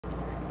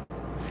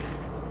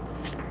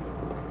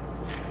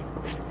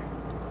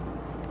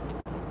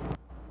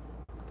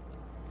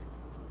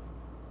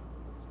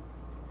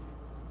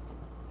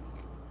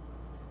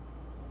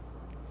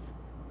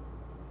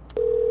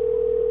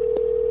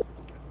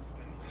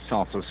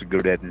Social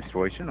Security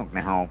Administration. How can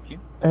I help you?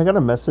 I got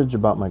a message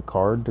about my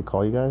card to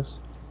call you guys.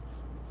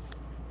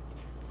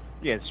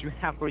 Yes, you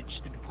have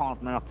reached the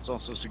Department of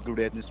Social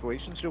Security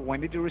Administration. So when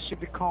did you receive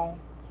the call?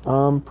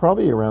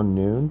 Probably around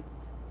noon.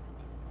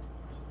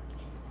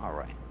 All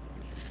right.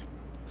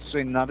 So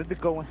in order to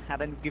go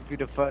ahead and give you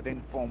the further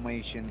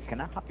information,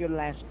 can I have your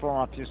last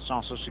four of your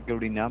Social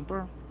Security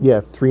number?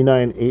 Yeah,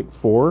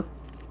 3984.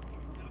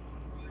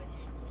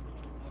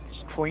 It's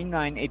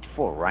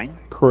 3984, right?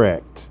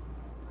 Correct.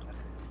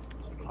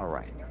 All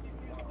right.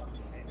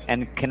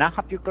 And can I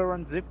have your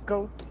current zip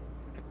code?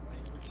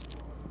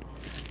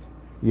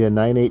 Yeah,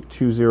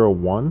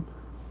 98201.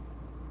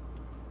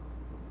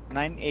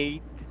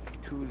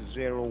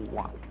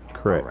 98201.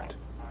 Correct. All right.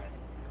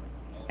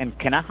 And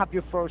can I have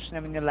your first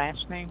name and your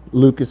last name?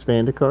 Lucas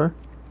Vandekar.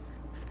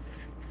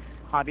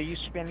 How do you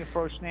spell your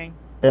first name?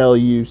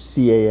 Lucas.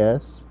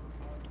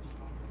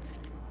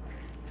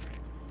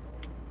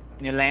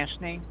 And your last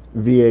name?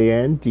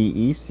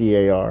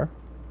 Vandecar.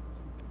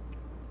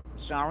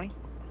 Sorry?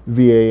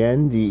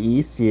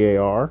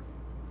 Vandecar.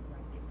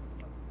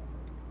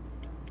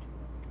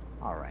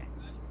 All right.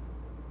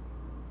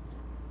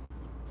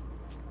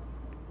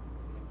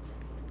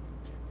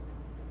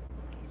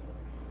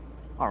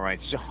 All right,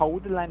 so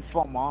hold the line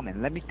for a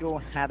moment. Let me go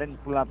ahead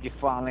and pull up your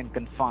file and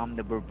confirm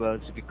the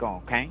verbals if you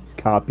go, okay?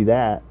 Copy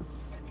that.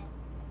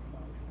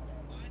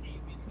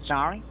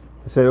 Sorry?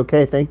 I said,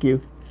 okay, thank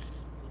you.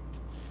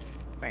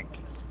 Thank you.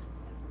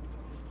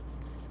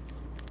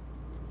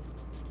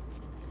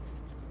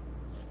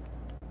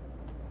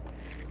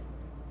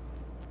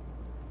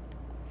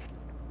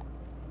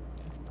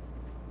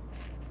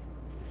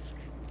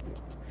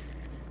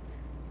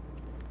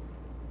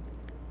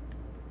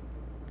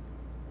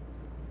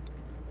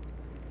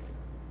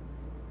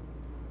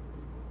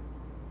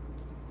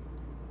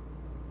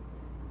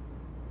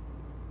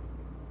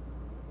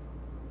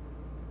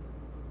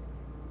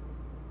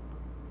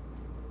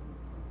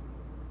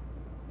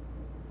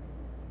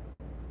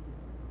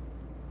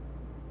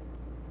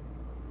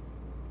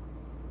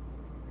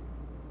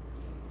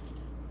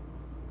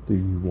 Do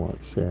you want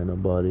Shanna,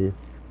 buddy?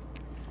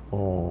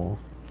 Aw.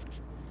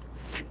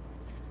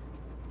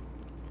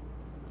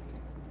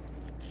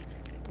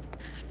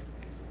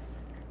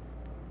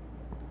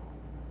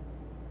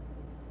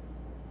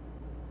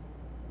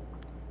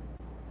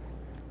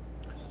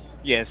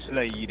 Yes,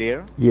 are you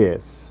there?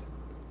 Yes.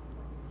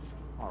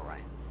 All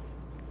right.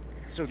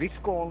 So this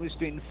call is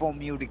to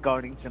inform you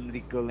regarding some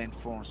legal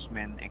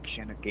enforcement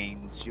action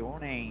against your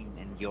name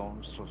and your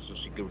social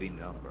security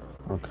number.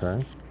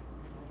 Okay.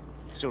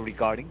 So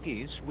regarding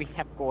this, we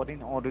have got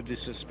an order to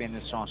suspend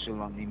the social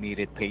on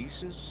immediate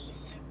basis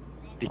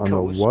On a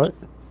because what?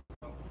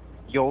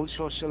 your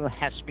social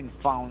has been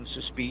found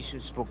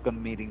suspicious for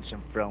committing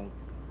some fraud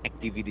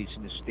activities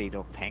in the state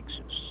of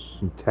Texas.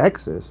 In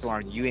Texas? So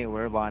are you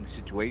aware about the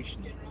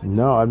situation?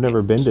 No, I've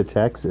never been to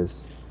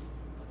Texas? Texas.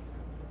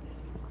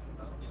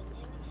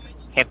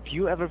 Have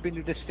you ever been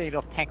to the state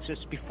of Texas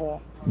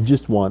before?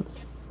 Just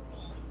once.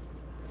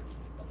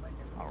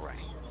 All right.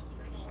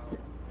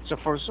 So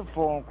first of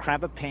all,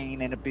 grab a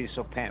pen and a piece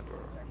of paper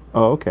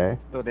Oh, okay.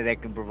 so that I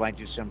can provide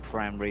you some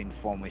primary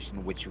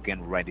information which you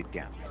can write it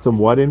down. Some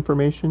what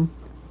information?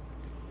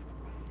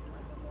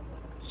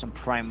 Some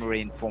primary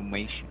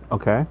information.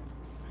 Okay.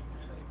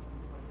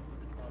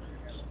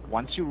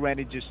 Once you're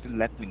ready, just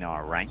let me know,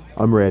 all right?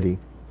 I'm ready.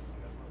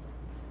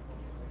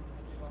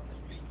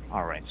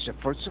 All right. So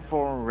first of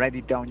all, write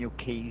it down your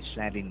case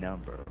ID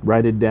number.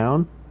 Write it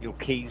down. Your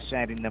case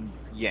ID number.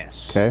 Yes.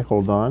 Okay,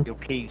 hold on. Your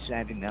case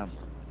ID number.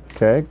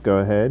 Okay, go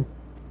ahead.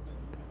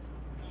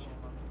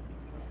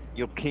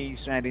 Your case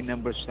ID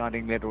number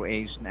starting letter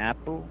A is an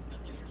apple.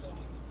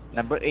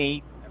 Number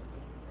 8,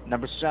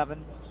 number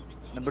 7,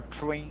 number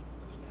 3,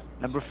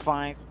 number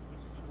 5,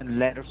 and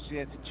letter C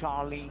as in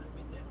Charlie,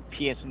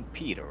 P as in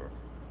Peter.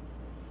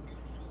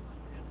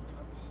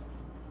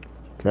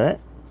 Okay.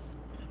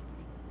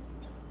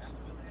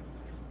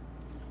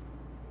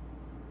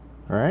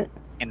 All right.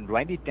 And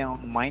write it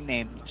down. My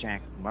name is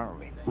Jack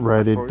Mervin.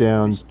 Write My it first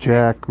down. name is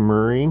Jack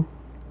Murray.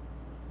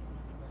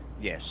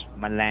 Yes,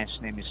 my last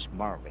name is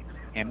Marvin.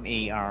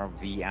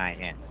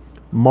 Marvin.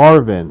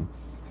 Marvin.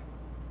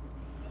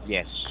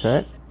 Yes.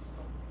 Okay.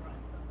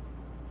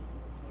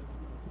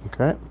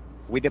 Okay.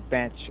 With a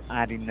batch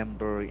ID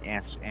number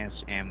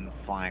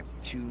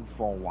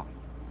SSM5241.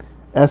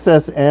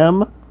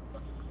 SSM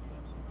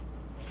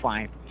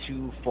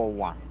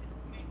 5241.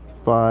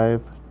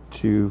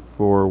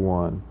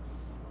 5241.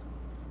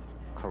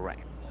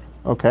 Correct.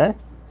 Okay.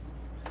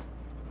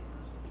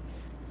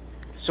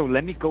 So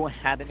let me go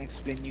ahead and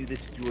explain you the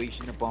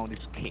situation about this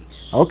case.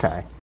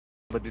 Okay.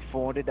 But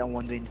before that, I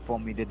want to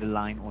inform you that the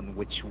line on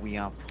which we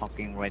are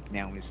talking right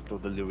now is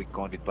totally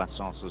recorded by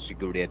Social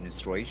Security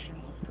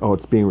Administration Oh,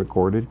 it's being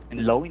recorded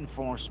and Law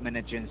Enforcement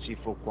Agency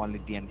for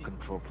quality and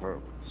control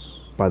purpose.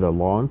 by the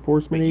law But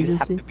enforcement you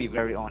have agency? to be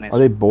very honest. Are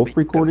they both with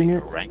recording me,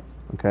 it? right?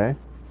 Okay.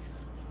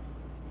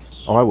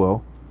 Oh, I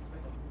will.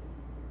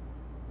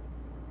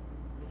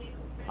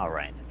 All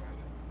right.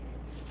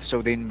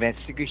 So the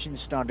investigation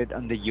started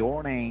under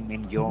your name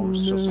and your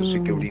social No.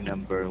 security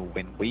number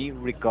when we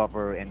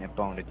recover an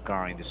abandoned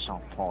car in the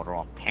south part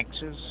of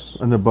Texas.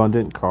 An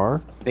abundant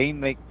car? They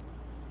make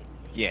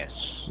yes.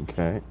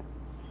 Okay.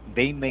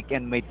 They make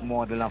and make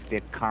model of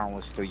that car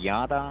was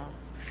Toyota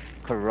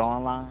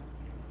Corolla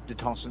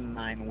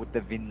 2009 with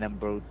the VIN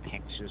number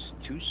Texas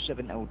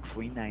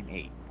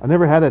 270398. I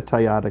never had a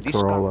Toyota This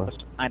car Corolla. was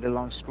idle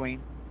on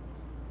screen,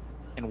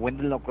 and when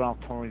the local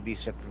authorities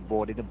have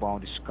reported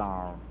about this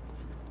car,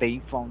 they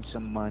found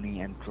some money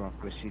and drug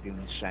residue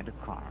inside the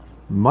car.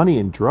 Money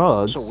and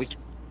drugs? So which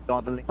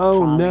totally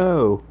Oh valid.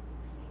 no.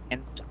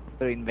 And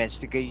after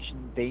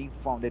investigation, they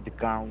found that the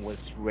car was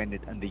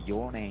rented under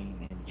your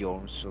name and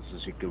your social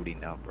security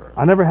number.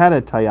 I never had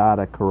a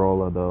Toyota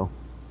Corolla though.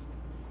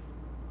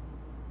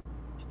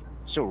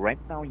 So right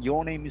now,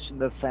 your name is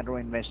under federal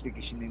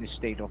investigation in the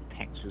state of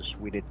Texas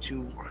with the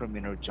two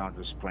criminal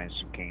charges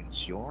pressed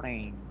against your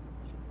name,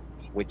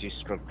 which is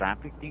drug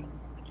trafficking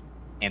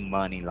and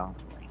money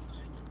laundering.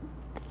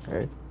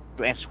 Okay.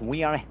 So as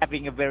we are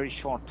having a very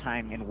short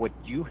time, and what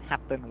you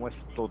happened was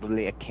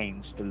totally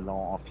against the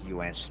law of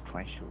U.S.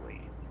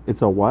 Treasury,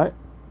 It's a what?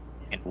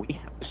 and we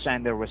have to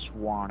sign the arrest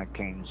warrant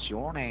against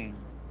your name,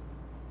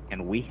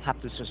 and we have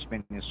to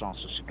suspend your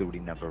social security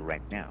number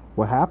right now.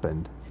 What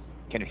happened?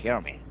 Can you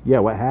hear me? Yeah,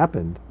 what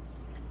happened?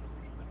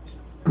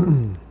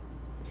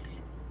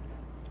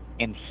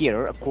 And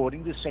here,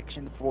 according to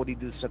Section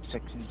 42,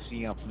 subsection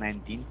C of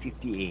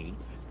 1958,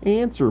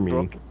 Answer me.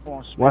 Drug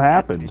Enforcement What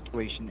happened?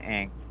 Administration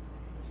Act,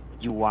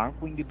 you are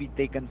going to be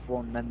taken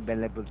for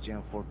non-bailable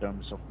jail for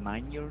terms of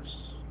 9 years,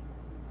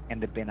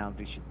 and the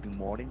penalty should be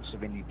more than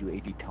 $70,000 to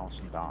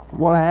 $80,000.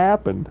 What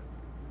happened?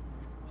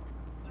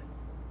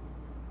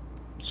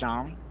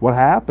 Sorry? What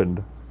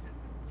happened?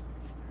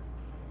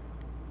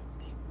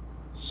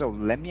 So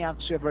let me ask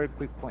you a very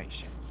quick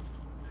question.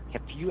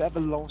 Have you ever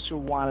lost your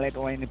wallet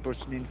or any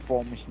personal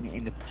information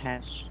in the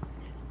past?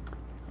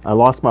 I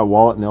lost my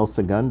wallet in El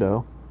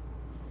Segundo.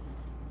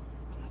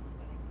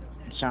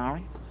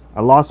 Sorry?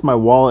 I lost my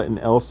wallet in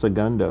El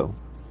Segundo.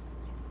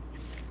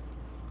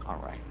 All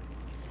right.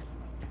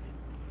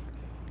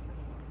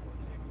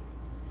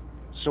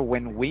 So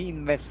when we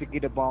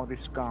investigate about this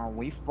car,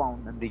 we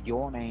found under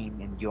your name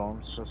and your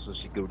social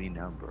security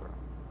number.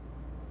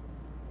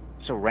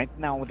 So right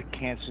now the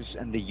case is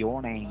under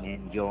your name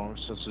and your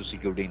social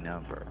security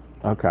number.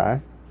 Okay.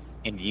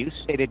 And you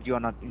say that you are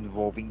not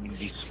involving in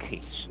this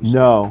case. Is that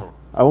No. correct?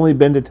 I've only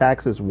been to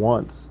Texas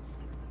once.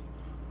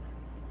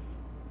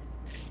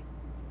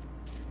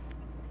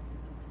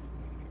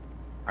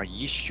 Are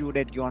you sure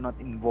that you are not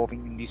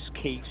involving in this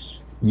case?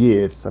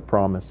 Yes, I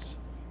promise.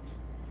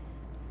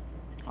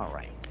 All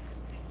right.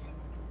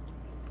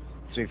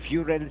 So if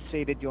you really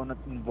say that you're not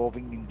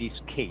involving in this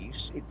case,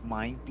 it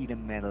might be the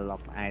matter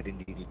of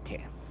identity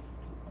theft.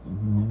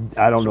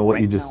 I don't know So what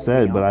right you just now,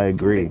 said, we but I are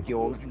agree. that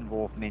your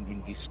involvement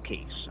in this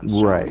case. I'm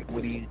sorry, Right.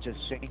 what did you just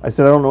say? I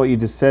said I don't know what you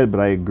just said, but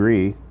I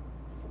agree.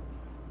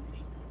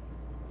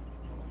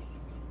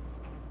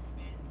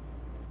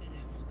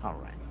 All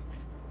right.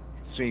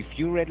 So if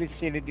you really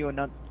say that you're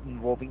not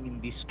involving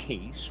in this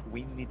case,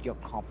 we need your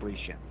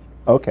cooperation.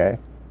 Okay.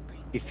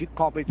 If you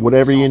cooperate with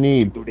Whatever you the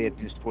need. to the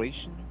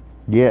administration,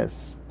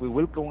 Yes. we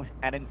will go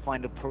ahead and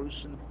find a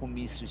person who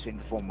needs this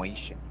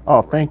information.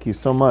 Oh, thank you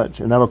so much.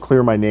 And that'll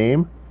clear my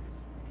name?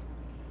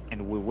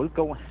 And we will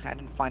go ahead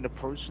and find a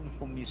person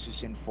who needs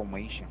this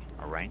information.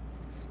 All right.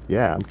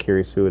 Yeah, I'm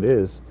curious who it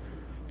is.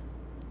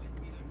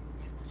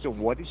 So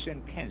what is your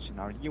intention?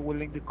 Are you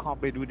willing to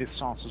cooperate with the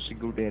Social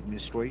Security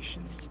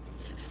Administration?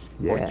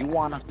 Or Yeah. you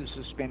want us to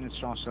suspend the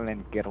social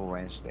and get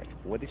arrested?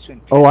 What is your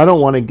intention? Oh, I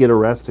don't want to get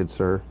arrested,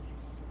 sir.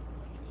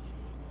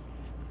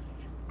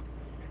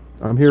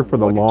 I'm here for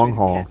the What is your long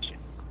haul. intention?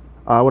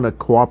 I want to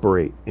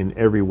cooperate in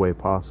every way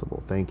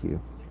possible. Thank you.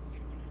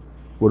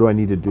 What do I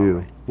need to do?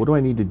 Alright. What do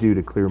I need to do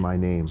to clear my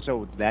name?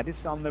 So that is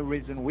the only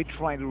reason we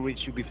try to reach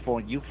you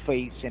before you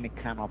face any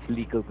kind of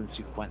legal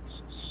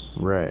consequences.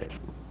 Right.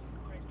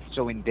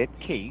 So in that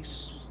case,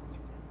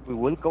 we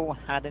will go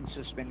ahead and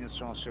suspend your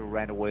social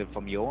right away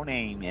from your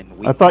name, and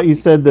we. I thought you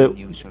said that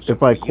use social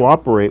if I for you.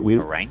 cooperate, we.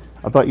 All right.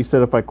 I thought you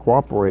said if I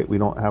cooperate, we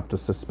don't have to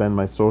suspend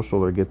my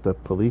social or get the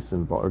police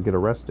involved or get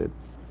arrested.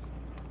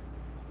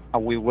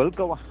 We will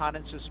go ahead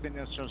and suspend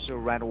your social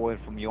right away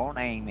from your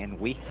name, and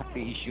we have to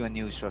issue a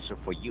new social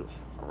for you.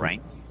 All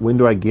right. When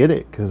do I get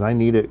it? Because I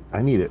need it.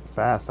 I need it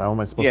fast. How am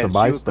I supposed to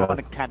buy you're stuff?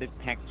 going to cut it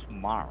back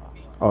tomorrow.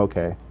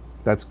 Okay,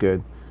 that's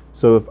good.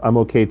 So if I'm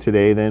okay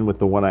today, then with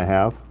the one I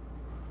have.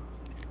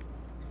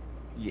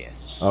 Yes.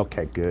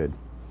 Okay, good.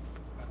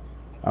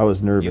 I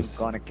was You're nervous.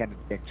 going to cut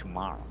it back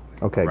tomorrow.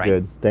 Okay, right?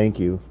 good. Thank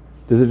you.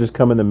 Does it just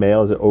come in the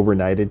mail? Is it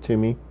overnighted to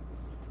me?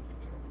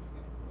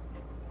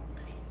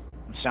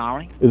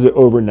 Sorry? Is it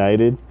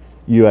overnighted?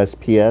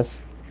 USPS?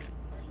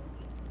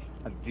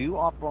 A due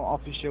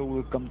official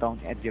will come down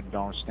at your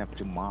doorstep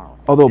tomorrow.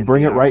 Oh, they'll and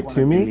bring they it are right gonna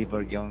to me?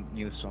 Deliver your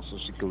new social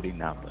security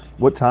number.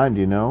 What time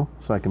do you know?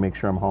 So I can make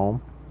sure I'm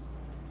home.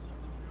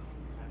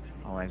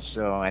 All right.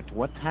 So at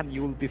what time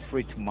you will be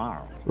free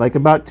tomorrow? Like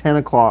about 10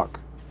 o'clock.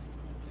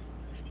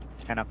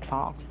 10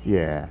 o'clock?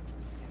 Yeah.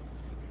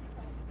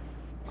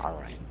 All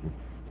right.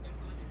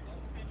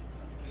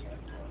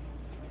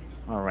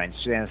 All right.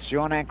 So as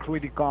John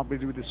accordingly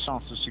cooperated with the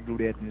Social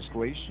Security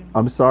Administration,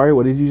 I'm sorry,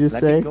 what did you just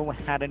let me say? go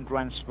ahead and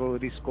transfer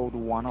this call to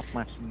one of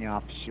my senior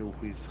officials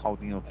who is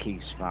holding your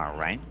case file,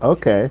 right?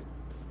 Okay.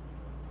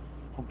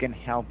 Who can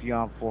help you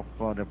out for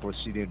further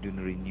procedure to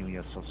renew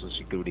your Social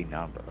Security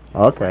number.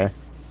 All Okay. right.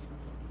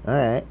 All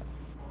right.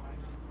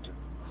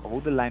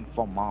 Hold the line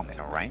for a moment,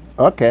 all right?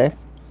 Okay.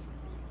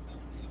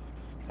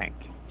 Thank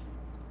you.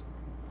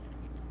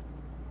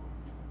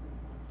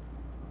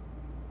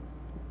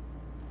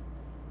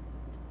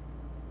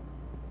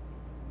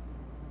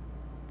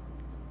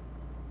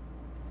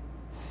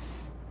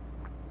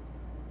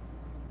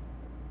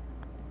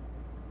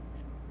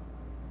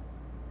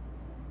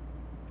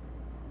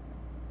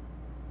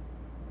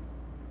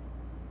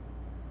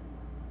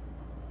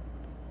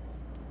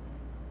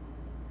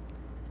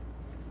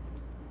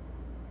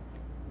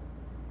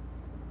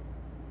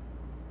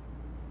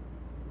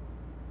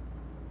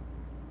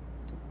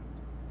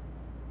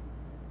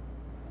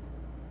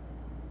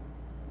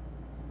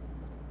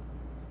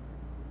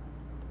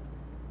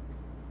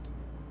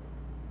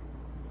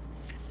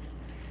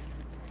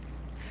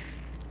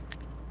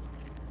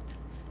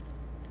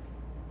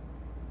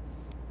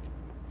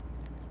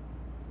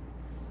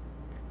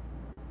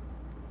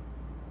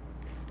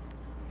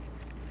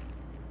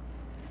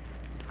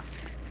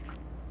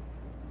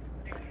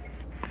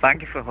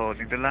 Thank you for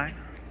holding the line.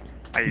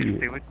 Are you Yeah.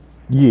 still with?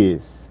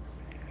 Yes.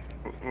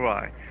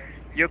 Right.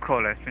 Your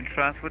call has been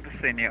transferred to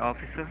Senior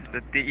Officer,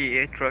 the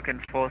DEA Drug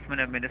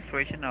Enforcement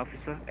Administration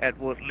Officer,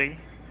 Edward Lee.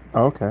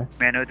 Okay.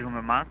 May I know whom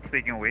am I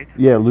speaking with?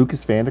 Yeah,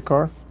 Lucas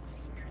Vandekar.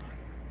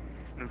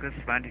 Lucas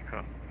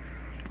Vandico.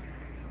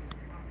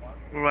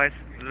 Right.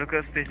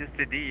 Lucas, this is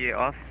the DEA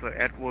Officer,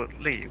 Edward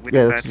Lee, with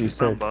Yeah, the that's what you badge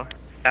said. number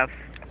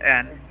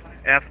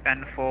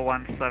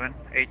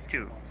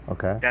FN41782.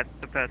 Okay. That's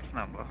the badge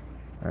number.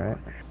 All right.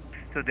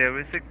 So there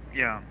is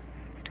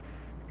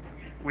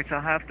which I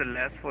have the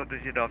last four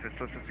digit of your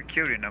social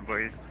security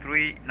number is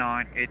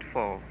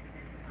 3984.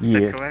 Is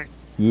that Yes. correct?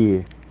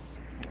 Yeah.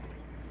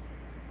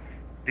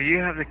 Do you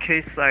have the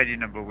case ID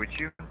number with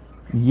you?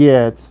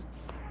 Yeah, it's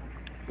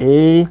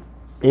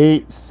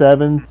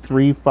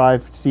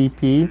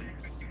A8735CP.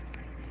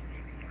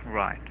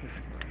 Right.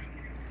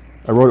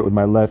 I wrote it with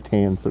my left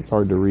hand, so it's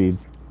hard to read.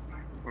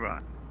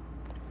 Right.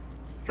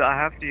 So I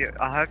have your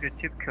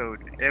chip code.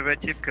 Every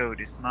chip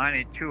code is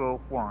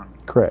 98201.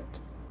 Correct.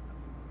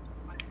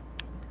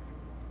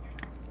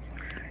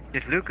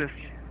 Yes, Lucas.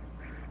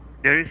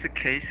 There is a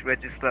case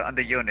registered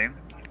under your name.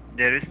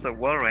 There is a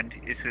warrant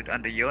issued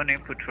under your name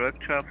for drug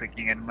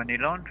trafficking and money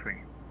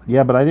laundering.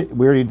 Yeah, but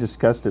we already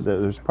discussed it. That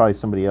there's probably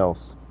somebody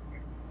else.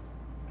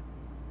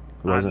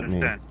 It wasn't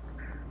me. I understand.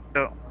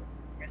 So,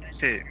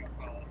 see,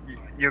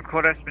 your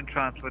call has been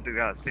transferred to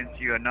us. Since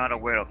you are not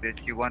aware of this,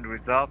 you want to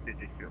resolve this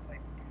issue.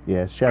 Yeah,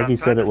 What I'm Shaggy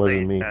said trying it to say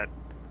wasn't is me. that-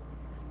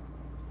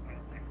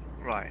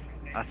 right,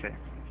 I see.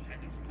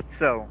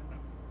 So,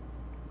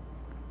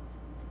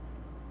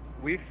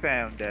 we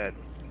found that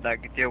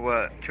there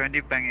were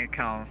 20 bank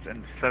accounts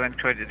and 7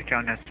 credit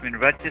accounts has been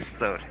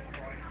registered.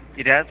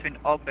 It has been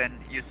opened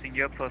using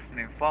your personal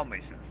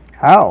information.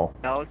 How?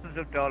 Thousands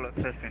of dollars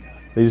has been.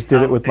 They just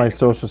did it with my allocated.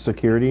 social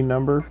security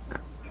number?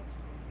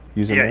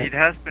 Using Yeah, that? it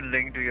has been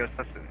linked to your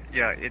social.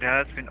 Yeah, it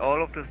has been.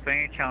 All of those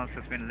bank accounts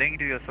has been linked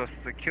to your social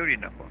security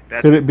number.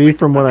 That's Could it be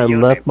from when I under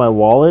your left name. my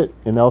wallet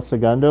in El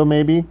Segundo,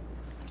 maybe?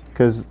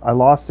 Because I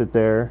lost it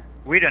there.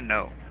 We don't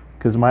know.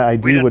 Because my We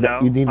ID don't would. know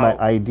You need my how-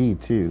 ID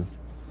too.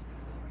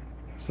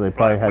 So they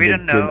probably Right, had we to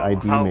don't get an know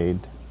ID how-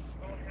 made.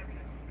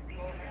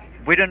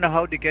 We don't know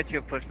how to get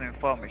your personal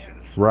information.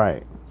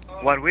 Right.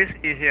 What we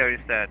see here is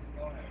that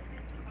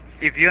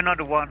if you're not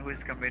the one who is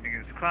committing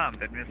this crime,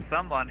 that means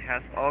someone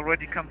has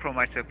already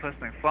compromised your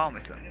personal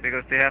information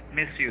because they have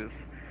misused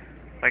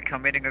by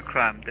committing a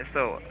crime.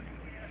 So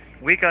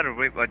we got a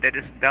report that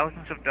is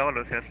thousands of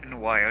dollars has been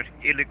wired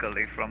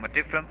illegally from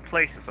different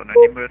places on a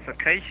numerous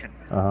occasion.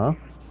 Uh huh.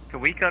 So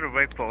we got a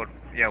report.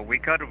 Yeah, we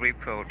got a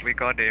report. We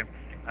got a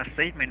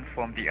statement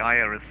from the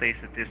IRS says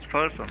that this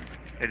person,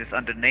 it is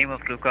under the name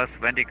of Lucas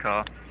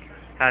Vendikar,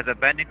 has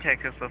abandoned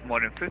taxes of more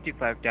than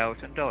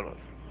 $55,000.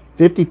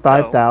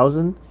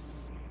 55,000.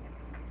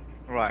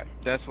 Right,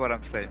 that's what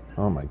I'm saying.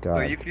 Oh my So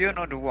God. if you're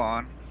not the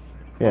one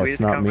Yeah, who it's is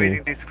not me.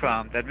 committing this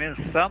crime, that means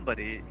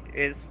somebody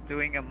is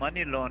doing a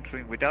money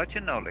laundering without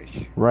your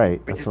knowledge. Right.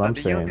 which That's is what I'm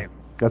under your saying. name.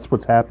 That's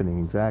what's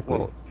happening exactly.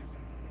 Well,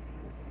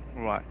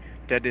 right.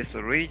 That is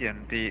the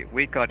reason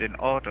we got an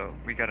order.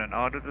 We got an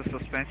order to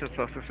suspend your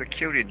social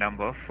security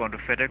number from the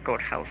federal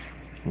courthouse.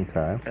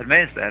 Okay. That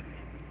means that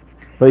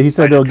But he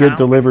said by the they'll get time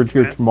delivered we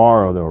here suspend-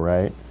 tomorrow, though,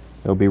 right?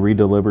 They'll be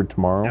redelivered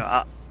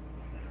tomorrow.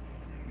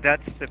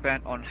 that's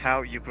depend on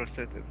how you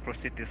proceed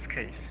this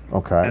case.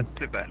 Okay. That's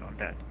depend on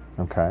that.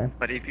 Okay.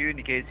 But if you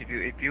indicate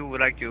if you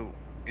would like to,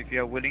 if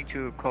you are willing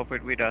to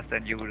cooperate with us,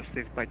 then you will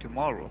receive by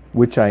tomorrow.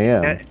 Which I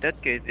am. In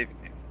that case, if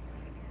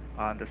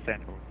I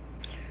understand.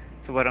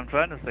 So what I'm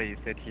trying to say is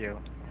that here,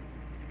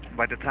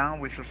 by the time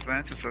we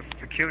suspend your social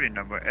security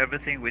number,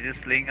 everything which is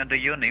linked under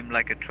your name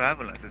like a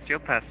traveler, it's your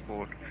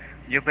passport,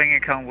 your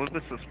bank account will be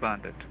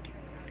suspended.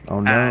 Oh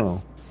And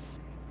no.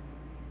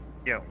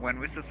 yeah, when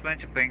we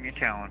suspend your bank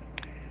account,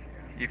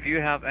 if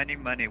you have any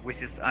money which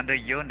is under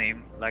your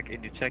name, like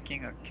in your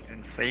checking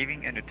and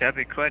saving and your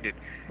debit credit,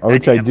 Oh,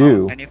 which any I amount,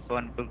 do. any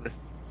fund will be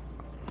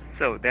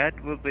so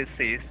that will be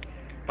seized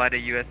by the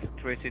U.S.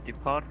 Treasury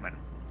Department.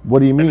 What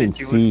do you That mean means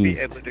you wouldn't be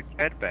able seized? to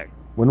get back.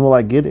 When will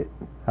I get it?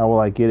 How will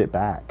I get it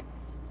back?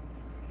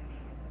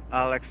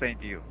 I'll explain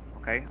to you.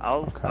 Okay,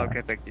 I'll Okay.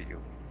 get back to you.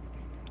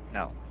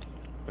 Now,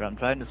 what I'm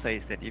trying to say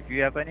is that if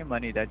you have any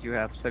money that you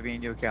have saving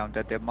in your account,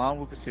 that the amount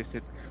will be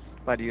seized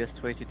by the U.S.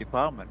 Treasury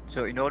Department.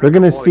 So in order They're to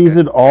gonna avoid seize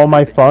that, it all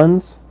my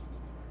funds?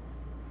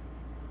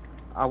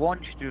 I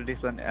want you to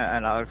listen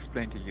and I'll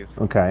explain to you.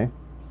 Okay.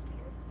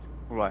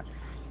 Right.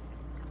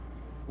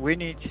 We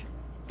need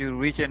to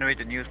regenerate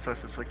a new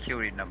social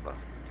security number,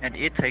 and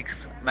it takes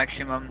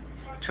maximum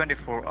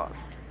 24 hours.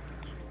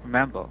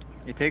 Remember,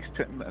 it takes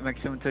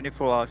maximum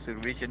 24 hours to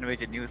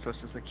regenerate a new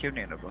social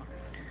security number.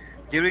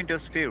 During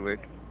this period,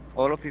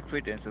 all of your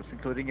credentials,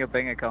 including your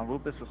bank account, will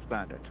be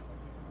suspended.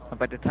 And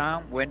by the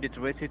time when the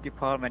Treasury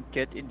Department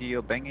get into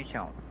your bank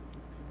account,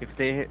 if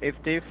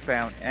they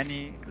found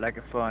any like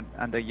a fund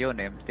under your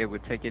name, they will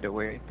take it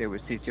away. They will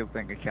seize your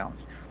bank account,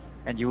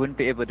 and you wouldn't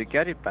be able to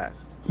get it back.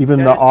 Even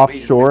That the is the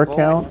reason offshore before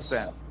we accounts?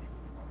 suspend.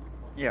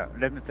 Yeah,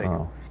 let me tell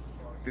you.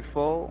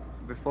 Oh.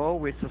 Before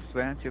we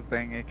suspend your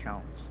bank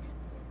account,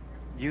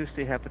 you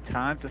still have the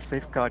time to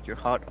safeguard your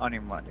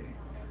hard-earned money.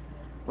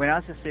 When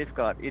I say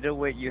safeguard, either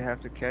way you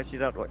have to cash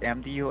it out or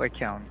empty your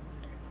account.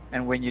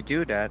 And when you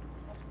do that,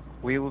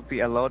 we will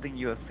be allotting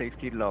you a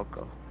safety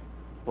locker.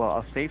 Well,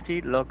 a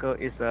safety locker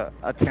is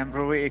a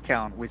temporary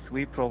account which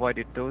we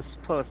provided those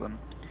persons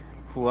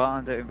who are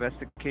under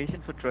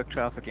investigation for drug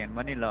trafficking and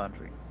money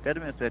laundering. That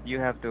means that you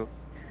have to,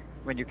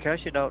 when you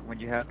cash it out, when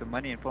you have the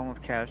money in form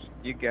of cash,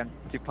 you can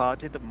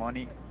deposit the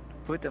money,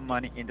 put the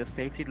money in the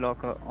safety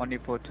locker only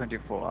for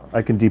 24 hours.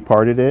 I can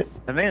depart it?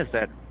 That means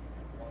that,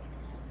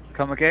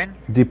 come again?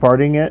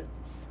 Departing it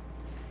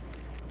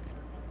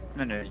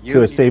No, you to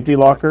a need to safety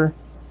deposit. locker?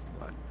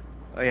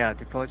 Oh yeah,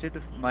 deposit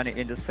the money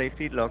in the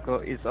safety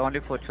locker is only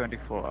for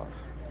 24 hours.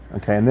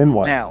 Okay, and then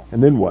what? Now.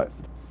 And then what?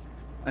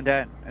 And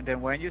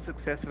then when you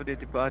successfully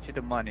deposit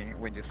the money,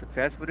 when you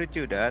successfully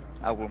do that,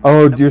 I will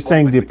Oh, make an you're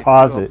saying appointment with you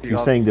deposit. of the You're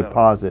saying officer.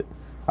 deposit.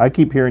 I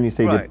keep hearing you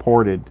say Right.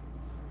 deported,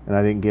 and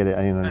I didn't get it.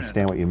 I didn't no,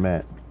 understand no. what you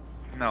meant.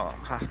 No,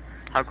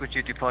 how could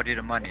you deposit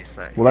the money,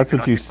 sir? Well, that's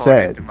what cannot you deposit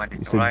said. the money,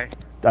 You said, right?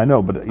 I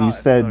know, but you Oh,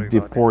 said sorry about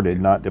that.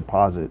 deported, not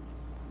deposit.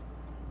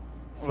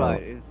 So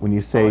Right. when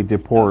you say Oh,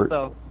 deport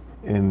so-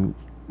 and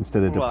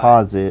instead of Right.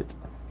 deposit,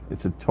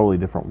 it's a totally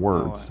different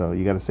word. Alright. So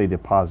you got to say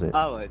deposit.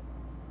 Alright.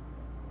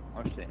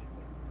 I see.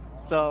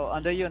 So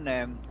under your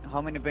name,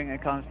 how many bank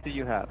accounts do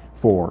you have?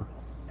 4.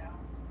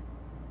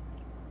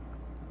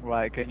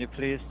 Right. Can you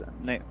please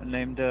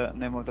name the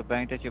name of the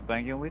bank that you're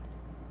banking with?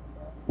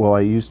 Well,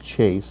 I used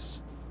Chase,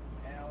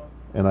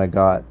 and I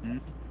got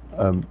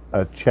Hmm?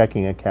 a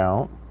checking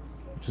account,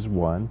 which is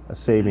one, a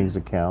savings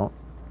account,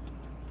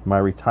 my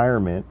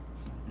retirement,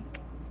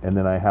 and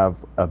then I have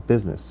a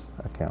business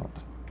account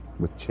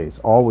with Chase,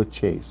 all with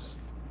Chase.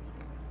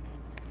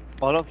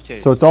 All of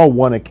Chase. So it's all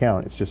one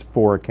account. It's just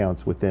 4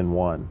 accounts within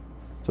one.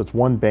 So it's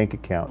one bank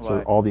account. So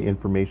Right. all the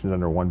information is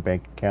under one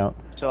bank account.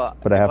 So,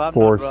 but I if have I'm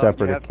 4 not wrong,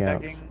 separate you have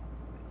accounts. checking,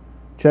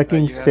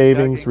 Checking, you have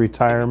savings, checking,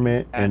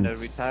 retirement, and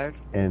and retired?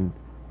 and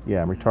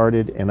yeah, I'm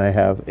retarded, and I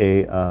have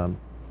a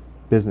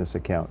business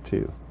account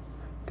too.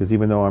 Because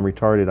even though I'm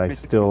retarded,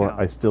 Business account.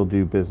 I still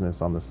do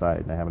business on the side,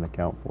 and I have an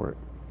account for it.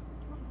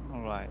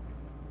 All right.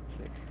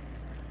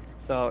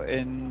 So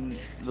in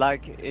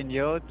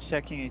your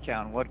checking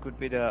account, what could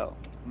be the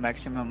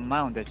maximum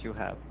amount that you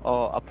have,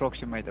 or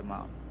approximate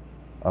amount?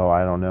 Oh,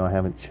 I don't know. I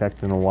haven't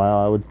checked in a while.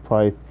 I would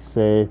probably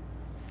say,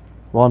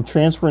 well, I'm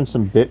transferring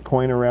some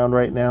Bitcoin around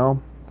right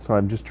now, so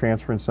I'm just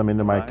transferring some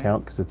into my Right.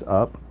 account because it's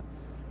up.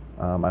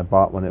 I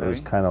bought when it was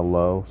Okay. kind of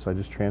low, so I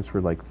just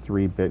transferred like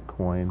 3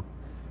 Bitcoin,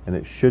 and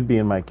it should be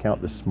in my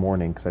account this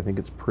morning because I think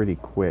it's pretty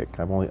quick.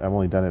 I've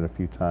only done it a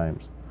few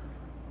times,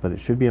 but it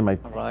should be in my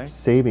Alright.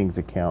 savings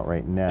account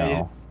right now.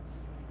 Yeah.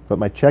 But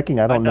my checking,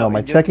 I don't know, know. My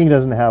in your- checking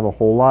doesn't have a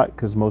whole lot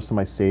because most of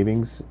my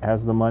savings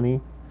has the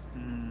money.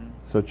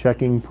 So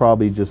checking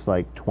probably just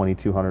like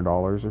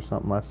 $2,200 or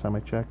something last time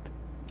I checked.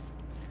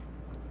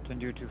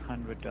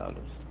 $2,200.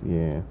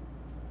 Yeah.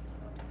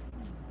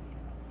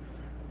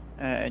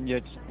 And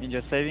you're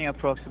saving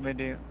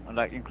approximately,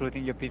 like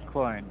including your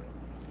Bitcoin.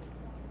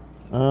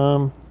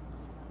 I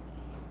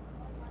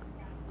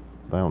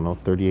don't know,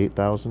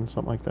 38,000,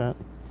 something like that.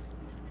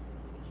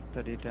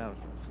 30,000.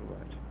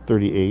 Right.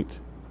 38.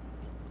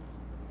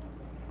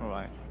 All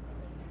right.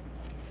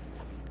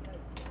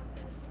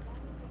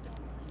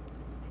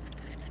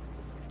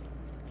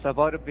 So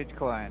about the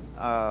Bitcoin,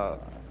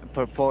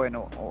 per point,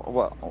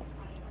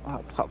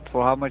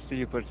 for how much do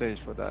you purchase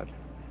for that?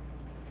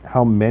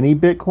 How many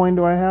Bitcoin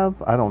do I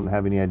have? I don't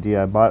have any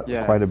idea. I bought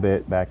Yeah. quite a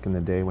bit back in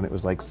the day when it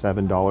was like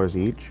 $7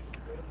 each.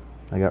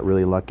 I got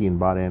really lucky and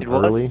bought in It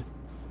was? early.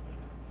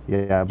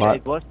 Yeah, I Yeah, bought.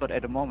 it was, but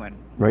at the moment,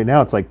 Right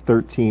now it's like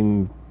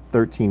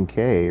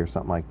 13K or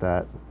something like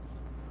that.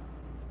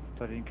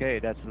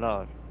 13K, that's a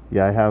lot.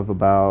 Yeah, I have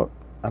about,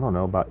 I don't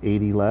know, about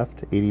 80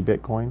 left, 80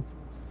 Bitcoin.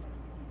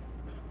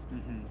 Hmm.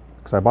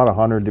 Because I bought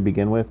 100 to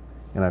begin with,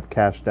 and I've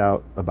cashed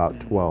out about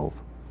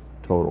 12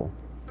 total.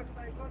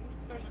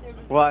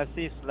 Well, I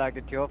see it's like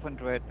a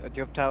 1200,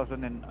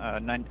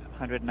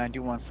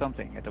 12,991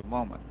 something at the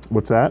moment.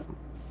 What's that?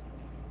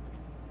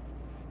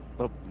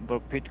 But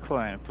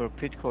Bitcoin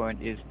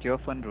is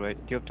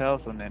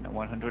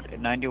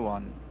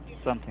 12,191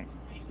 something.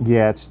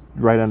 Yeah, it's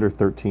right under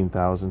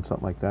 13,000,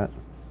 something like that.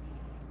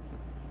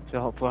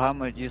 So for how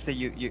much? You say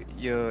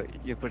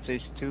you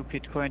purchased 2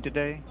 Bitcoin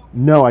today?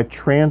 No, I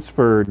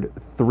transferred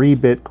 3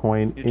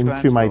 Bitcoin You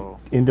into my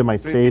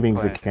transfer 3 savings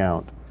Bitcoin.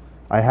 account.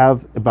 I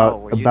have about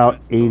well, you about transfer.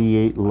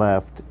 88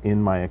 left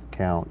in my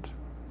account.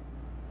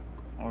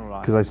 All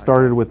right. Because I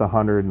started with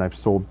 100 and I've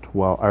sold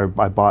 12. Or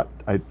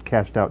I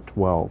cashed out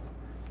 12.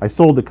 I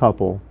sold a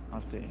couple I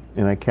see.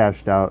 and I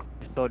cashed out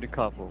You sold a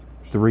couple.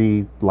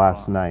 3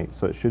 last Wow. night,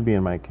 so it should be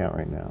in my account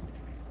right now.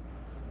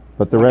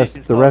 But the When did rest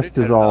you the sell rest it?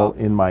 is all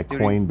in my During.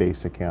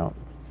 Coinbase account.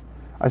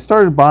 I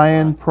started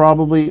buying Right.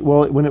 probably,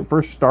 well, when it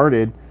first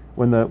started,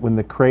 when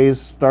the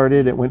craze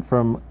started, it went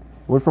from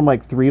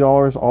like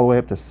 $3 all the way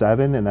up to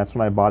 7, and that's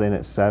when I bought in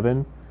at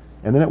 7,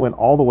 and then it went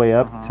all the way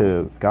up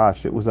to,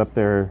 gosh, it was up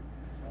there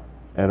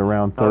at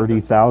around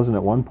 30,000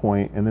 at one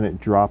point, and then it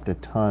dropped a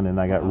ton, and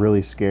I got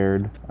really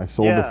scared. I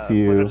sold a Yeah,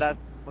 few.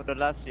 for the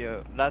last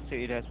year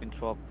it has been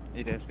dropped.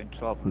 It has been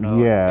dropped.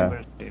 No, Yeah,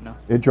 inversely, no.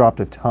 it dropped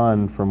a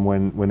ton from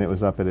when it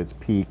was up at its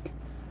peak,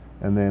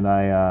 and then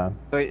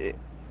So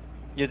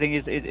you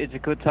think it's a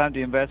good time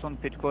to invest on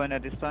Bitcoin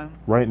at this time?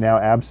 right now,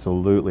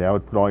 absolutely, I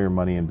would put all your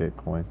money in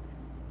Bitcoin.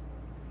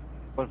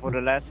 But for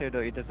the last year though,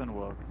 it doesn't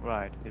work.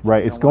 Right.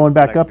 Right, you it's don't going want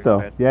back to, up like, though.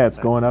 invest Yeah, it's like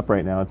going up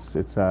right now. It's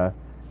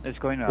it's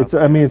going up. it's.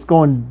 I mean, it's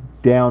going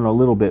down a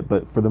little bit,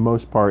 but for the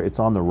most part, it's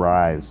on the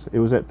rise. It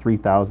was at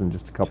 3,000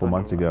 just a couple on the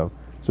months rise. ago,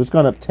 so it's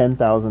gone up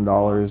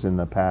 $10,000 in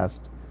the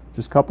past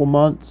just couple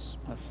months.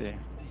 I see.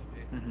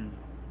 Mm-hmm.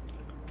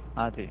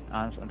 I see.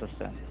 I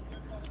understand.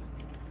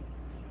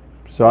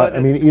 So But I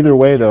mean, either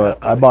way though,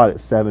 I uh, bought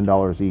at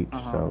 $7 each.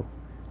 Uh-huh. So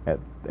at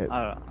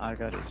I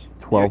got it.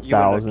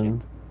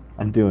 12,000,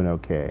 I'm doing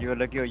okay. You're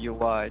lucky or you're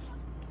wise.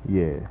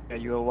 Yeah, Yeah,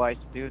 you are wise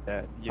to do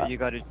that. You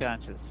got your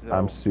chances. So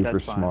I'm super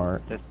that's fine.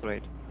 smart. That's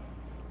great.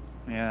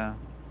 Yeah.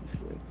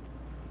 That's great.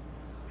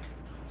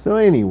 So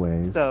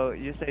anyways, So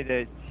you say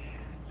that.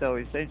 So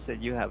it says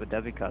that you have a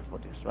debit card for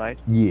this, right?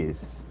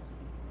 yes,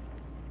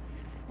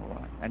 All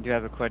right. And you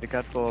have a credit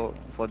card for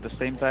the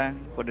same bank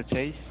for the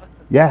Chase.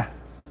 yeah.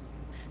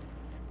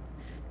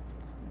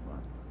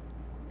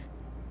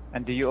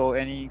 And do you owe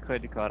any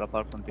credit card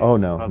apart from this? Oh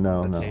no, apart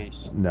no, from the no, Chase?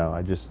 no.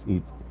 I just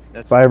eat.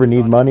 That's If I ever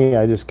need fine. money,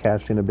 I just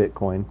cash in a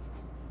Bitcoin,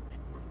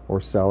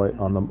 or sell it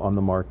on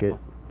the market,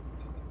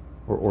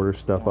 or order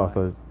stuff off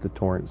of the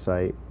torrent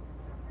site.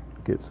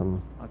 Get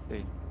some I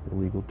see.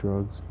 illegal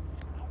drugs.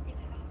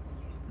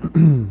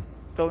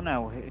 So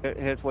now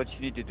here's what you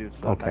need to do.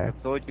 So Okay. like I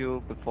told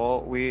you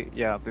before we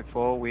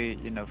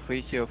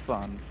freeze your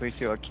fund, freeze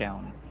your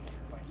account.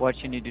 What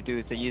you need to do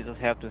is that you just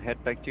have to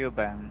head back to your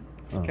bank,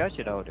 cash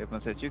it out as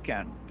much as you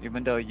can.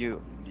 Even though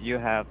you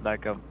have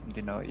like a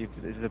if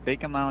it's a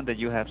big amount that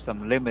you have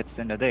some limits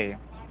in a day,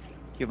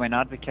 you may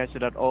not be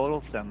cashing out all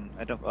of them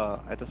at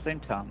the same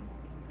time.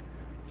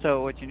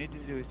 So what you need to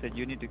do is that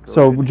you need to go.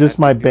 So and just head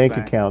my back to your bank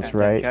accounts, and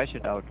right? cash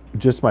it out.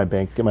 Just my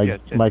bank, my Yes,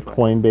 that's my right.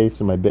 Coinbase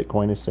and my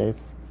Bitcoin is safe.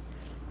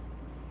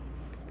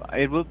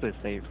 It will be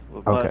safe,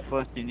 but Okay.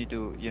 first you need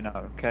to,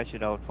 cash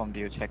it out from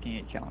your checking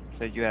account.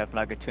 So you have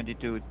like a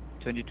 $2,200,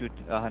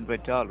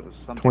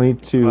 something.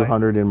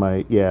 2,200 in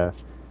my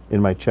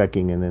in my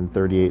checking, and then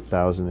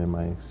 38,000 in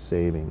my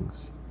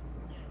savings.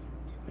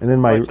 And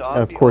then Right, so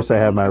of course, I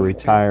have my online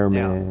with you.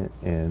 Yeah. retirement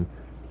and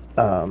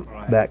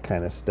that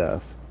kind of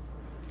stuff.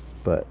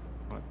 But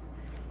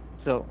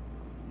So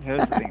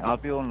here's the thing: I'll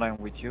be online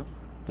with you.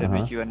 That Uh-huh.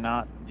 means you're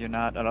not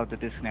allowed to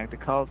disconnect the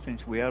call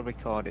since we are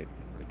recorded.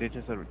 This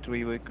is a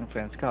 3-way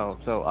conference call.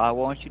 So I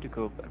want you to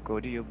go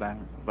to your bank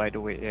right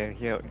away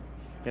here.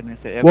 That means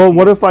that well, what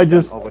everything if I is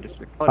done just over this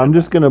recorded I'm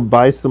just line. gonna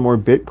buy some more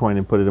Bitcoin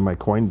and put it in my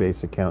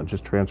Coinbase account.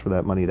 Just transfer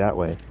that money that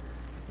way,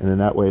 and then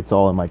that way it's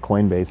all in my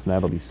Coinbase, and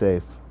that'll be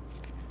safe.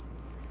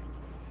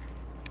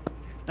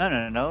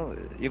 No.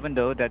 Even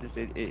though that is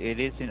it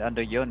is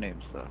under your name,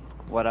 sir.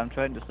 What I'm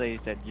trying to say is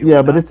that you Yeah,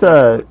 will but not it's be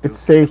able to it's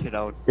safe. cash it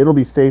out. It'll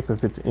be safe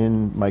if it's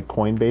in my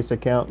Coinbase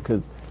account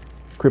because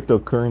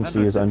cryptocurrency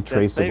No, is that's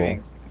untraceable.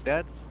 saving.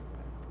 That's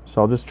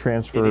So I'll just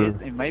it transfer. is.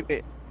 It may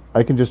be.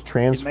 I can just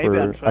It may be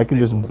transfer. I can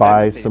just untraceable.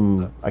 buy Let me say, some.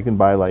 sir. I can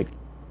buy like,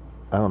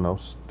 I don't know,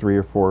 3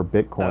 or 4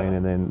 Bitcoin, No.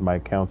 and then my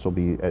accounts will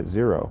be at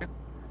 0,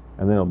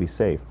 and then it'll be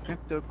safe.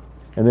 Crypto.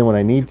 And then when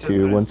I need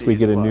to, once we Cryptocurrency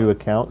get a is new what?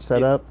 account set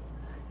It- up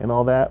and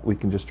all that, we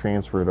can just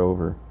transfer it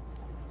over.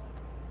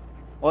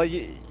 Well,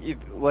 if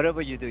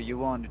whatever you do, you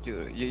want to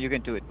do, you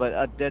can do it.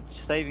 But that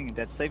saving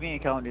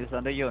account is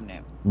under your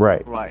name.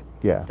 Right. Right.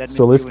 Yeah. That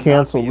So means let's you will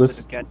not cancel. be able to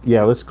Let's get.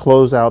 yeah. Let's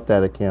close out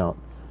that account.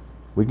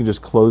 We can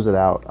just close it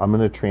out. I'm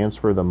going to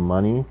transfer the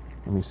money.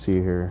 Let me see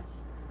here.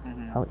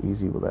 Mhm. How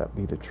easy will that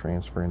be to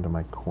transfer into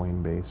my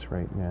Coinbase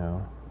right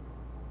now?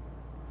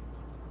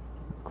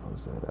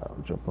 Close that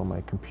out. Jump on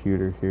my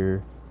computer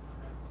here.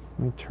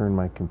 Let me turn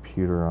my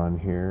computer on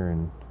here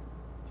and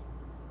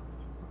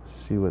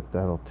see what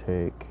that'll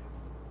take.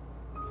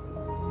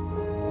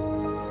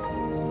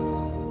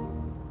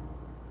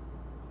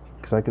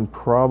 Because I can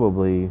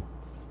probably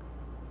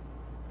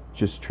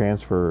just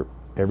transfer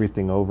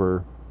everything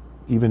over,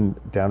 even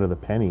down to the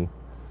penny,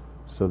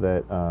 so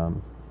that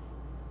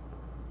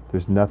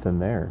there's nothing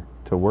there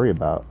to worry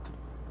about.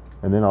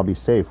 And then I'll be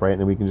safe, right? And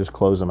then we can just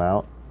close them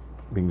out.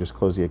 We can just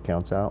close the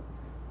accounts out.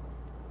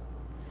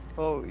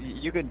 Oh,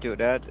 you can do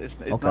that. It's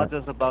Okay. not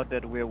just about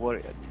that we're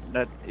worried.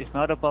 That it's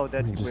not about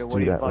that Let me just we're do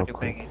worried that about real your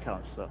quick. bank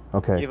account. So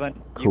Okay, even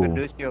you cool. can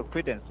lose your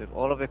credentials,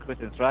 all of your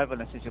credentials, driver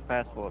license, your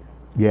passport,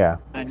 Yeah.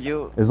 and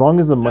you. As long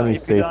as the No,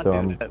 money's if you safe, don't though, do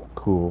I'm that,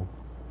 cool.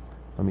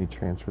 Let me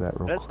transfer that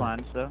real that's quick.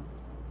 fine, sir.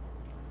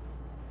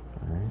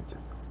 All right.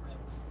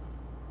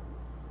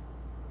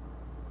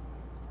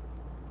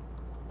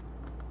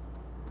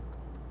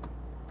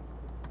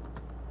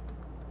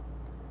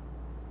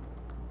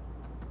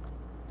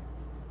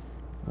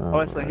 All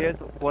right, so here's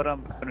what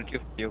I'm gonna do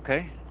for you,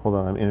 okay? Hold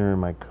on, I'm entering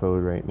my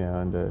code right now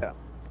into Yeah.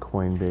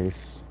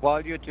 Coinbase.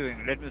 While you're doing,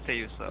 let me say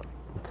you, sir.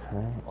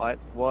 Okay.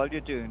 While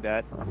you're doing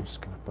that, I'm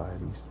just gonna buy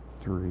these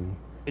 3.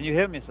 can you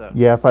hear me, sir?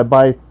 Yeah, if I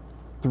buy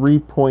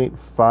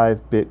 3.5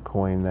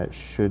 Bitcoin, that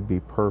should be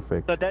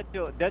perfect. So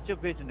that's your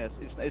business.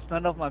 It's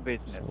none of my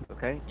business, So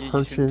okay? You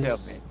shouldn't tell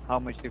purchase. me how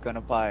much you're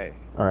gonna buy,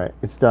 All right,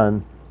 it's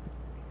done.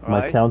 My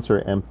right? accounts are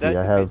empty. That's I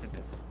your have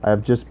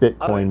business. just All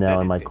Bitcoin right, now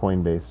that in is my it.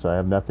 Coinbase, so I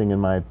have nothing in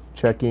my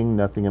checking,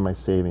 nothing in my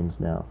savings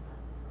now.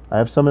 I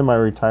have some in my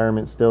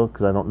retirement still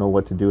because I don't know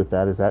what to do with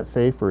that. Is that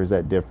safe or is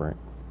that different?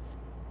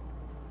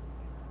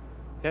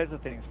 Here's the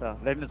thing, sir.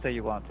 Let me tell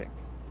you one thing.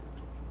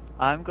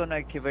 I'm gonna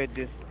activate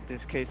this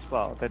case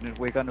file. Then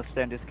we're gonna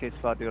send this case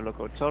file to your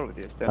local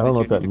authorities. That I don't know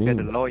means what you that need to get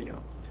a means. lawyer.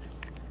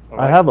 All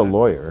I right, have a sir?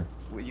 lawyer.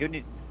 You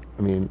need,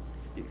 I mean,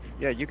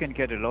 yeah, you can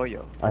get a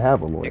lawyer. I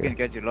have a You lawyer. can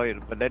get your lawyer,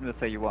 but let me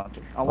say you one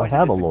thing. I I want you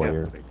have to a listen lawyer.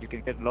 carefully. You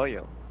can get a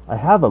lawyer. I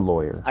have a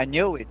lawyer. I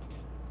knew it.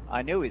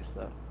 I knew it,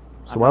 sir.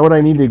 So I'm why not would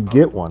I trying need to be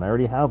get one? I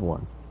already have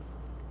one.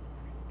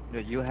 No,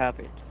 you have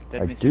it.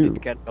 That I means you need to do.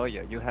 get a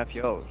lawyer. You have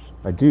yours.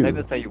 I Let me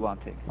do. tell you one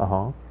thing.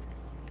 Uh-huh.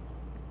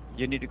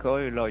 You need to call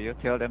your lawyer,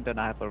 tell them that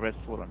I have a arrest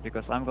warrant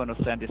because I'm going to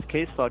send this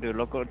case file to your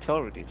local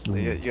authorities.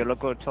 Your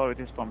local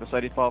authorities from the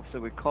certified officer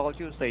will call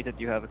you, say that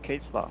you have a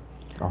case file.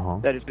 Uh-huh.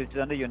 That is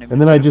under your name. And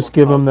then I just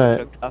give them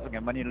that. Trafficking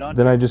and money Then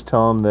laundering. I just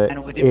tell them that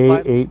And within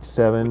 5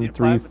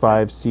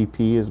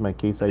 A8735CP is my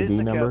case ID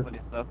Listen number.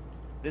 carefully, sir.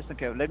 Listen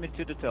carefully. Let me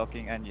do the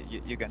talking, and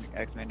you can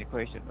ask me any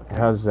question. Okay?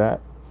 How does that?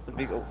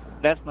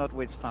 Let's not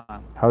waste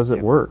time. How does it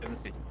Yeah, work? let me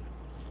see.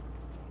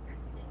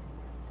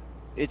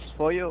 It's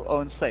for your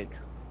own sake.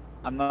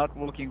 I'm not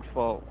working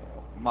for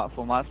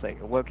my sake.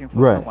 I'm working for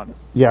Right. someone.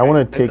 Yeah, I Okay? want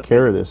Let to take us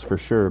care of listen. this for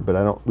sure,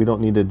 but we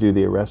don't need to do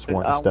the arrest But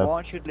warrant I stuff.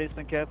 want you to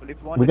listen carefully.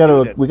 If you want We to do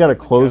gotta that, we gotta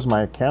listen close carefully.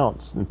 my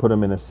accounts and put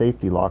them in a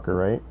safety locker,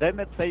 right? Let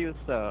me tell you,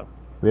 sir.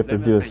 We have to Let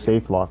me do a tell you.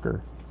 safe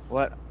locker.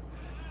 What?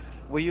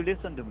 Will you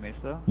listen to me,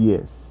 sir?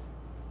 Yes.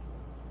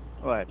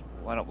 Right.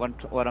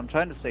 What I'm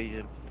trying to say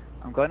is,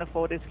 I'm going to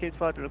forward this case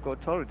file to local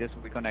authorities.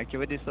 We're going to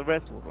activate this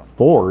arrest warrant.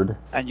 Ford.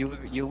 And you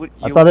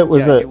I thought it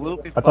was you will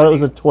be I thought it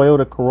was a filing-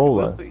 Toyota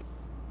Corolla.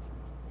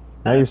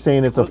 Now No, you're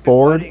saying you it's a will be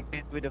Ford? filing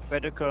it with the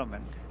federal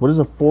government. What does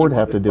a Ford You will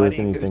have be to do with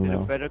filing it anything with the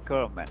though? federal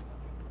government.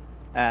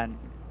 And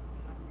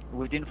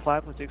within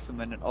 5 or 6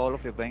 minutes, all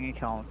of your bank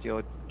accounts,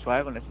 your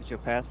driver license, your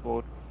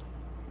passport,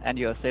 and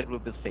your asset will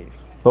be safe.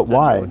 But Then you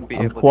why? wouldn't be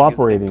I'm able to use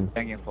cooperating.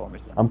 bank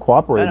information. I'm No,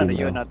 cooperating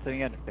you're though. not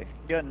doing anything.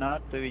 You're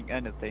not doing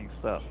anything,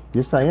 sir.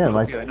 Yes, I am.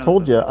 I You're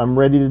told you innocent. I'm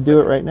ready to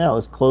do it right now.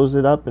 Let's close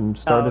it up and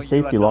start No, a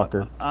safety you are locker.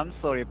 not. I'm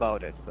sorry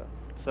about it, sir.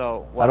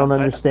 So I what don't I'm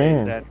trying to say is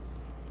understand.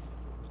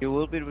 that you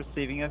will be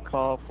receiving a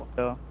call from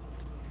the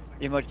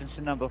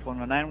emergency number from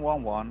the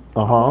 911. I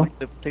Uh-huh. want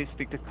you to please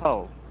pick the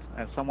call,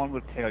 and someone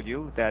will tell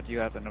you that you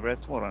have an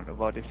arrest warrant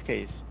about this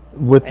case.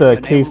 With And the your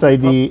name case will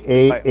be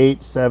ID published.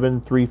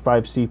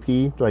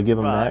 88735CP, do I give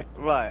them that?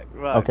 Right.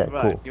 Okay,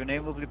 right. cool. Your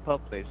name will be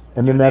published.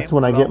 And Your then that's name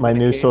when I get along my with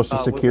the new case social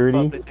file will be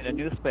security? published in a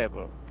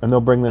newspaper. And they'll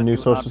bring the That new you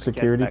will not social be get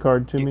security back.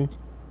 card to me?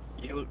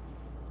 You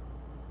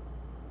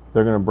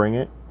They're going to bring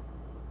it?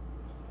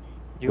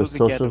 you The will be get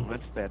social-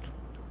 arrested.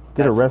 Get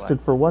That's arrested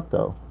right. for what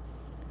though?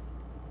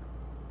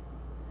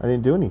 I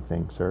didn't do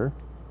anything, sir.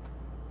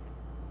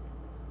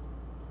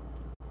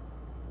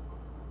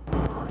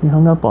 He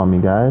hung up on me,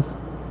 guys.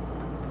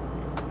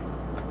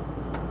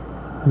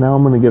 Now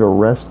I'm going to get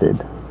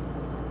arrested,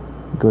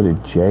 go to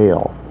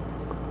jail,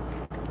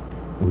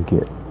 and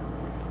get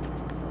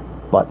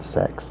butt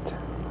sexed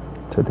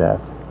to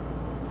death.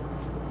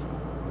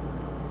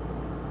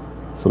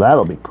 So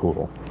that'll be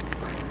cool.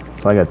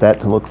 So I got that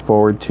to look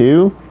forward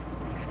to.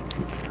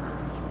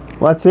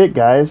 Well, that's it,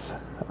 guys.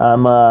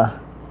 I'm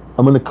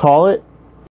gonna call it.